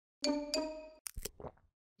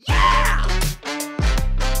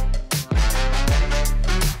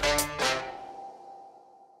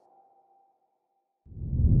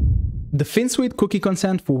The Finsweet cookie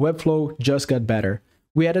consent for Webflow just got better.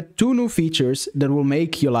 We added 2 new features that will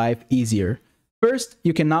make your life easier. First,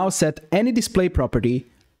 you can now set any display property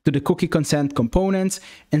to the cookie consent components,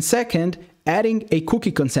 and second, adding a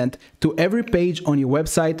cookie consent to every page on your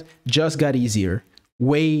website just got easier.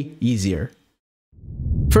 Way easier.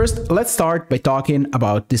 First, let's start by talking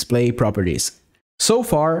about display properties. So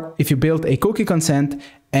far, if you built a cookie consent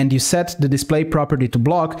and you set the display property to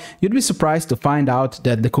block, you'd be surprised to find out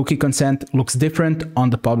that the cookie consent looks different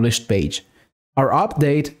on the published page. Our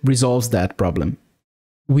update resolves that problem.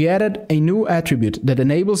 We added a new attribute that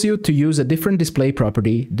enables you to use a different display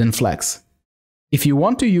property than flex. If you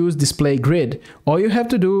want to use display grid, all you have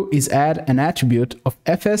to do is add an attribute of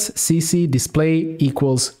fscc display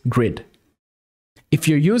equals grid. If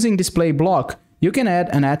you're using display block, you can add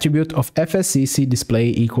an attribute of fscc display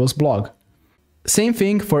equals block. Same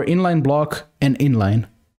thing for inline block and inline.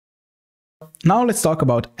 Now let's talk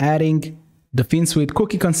about adding the Finsweet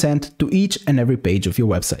cookie consent to each and every page of your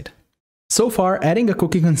website. So far, adding a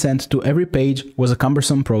cookie consent to every page was a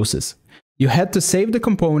cumbersome process. You had to save the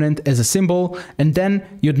component as a symbol and then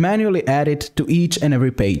you'd manually add it to each and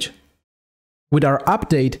every page. With our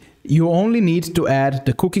update, you only need to add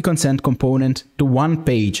the cookie consent component to one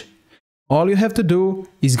page. All you have to do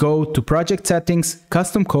is go to Project Settings,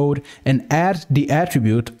 Custom Code, and add the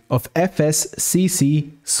attribute of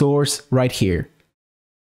fscc source right here.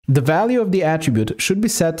 The value of the attribute should be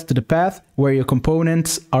set to the path where your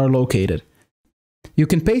components are located. You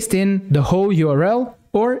can paste in the whole URL,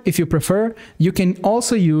 or if you prefer, you can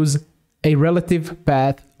also use a relative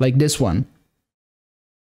path like this one.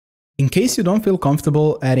 In case you don't feel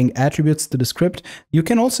comfortable adding attributes to the script, you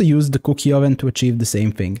can also use the cookie oven to achieve the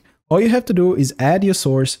same thing. All you have to do is add your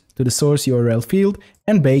source to the source URL field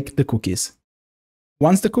and bake the cookies.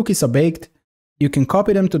 Once the cookies are baked, you can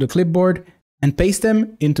copy them to the clipboard and paste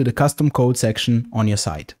them into the custom code section on your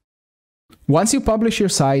site. Once you publish your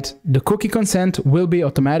site, the cookie consent will be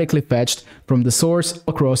automatically fetched from the source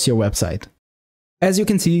across your website. As you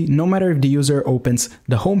can see, no matter if the user opens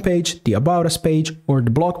the home page, the About Us page, or the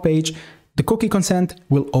blog page, the cookie consent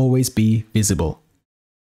will always be visible.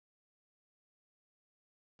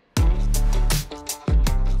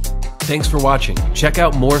 Thanks for watching. Check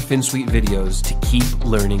out more Finsweet videos to keep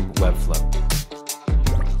learning Webflow.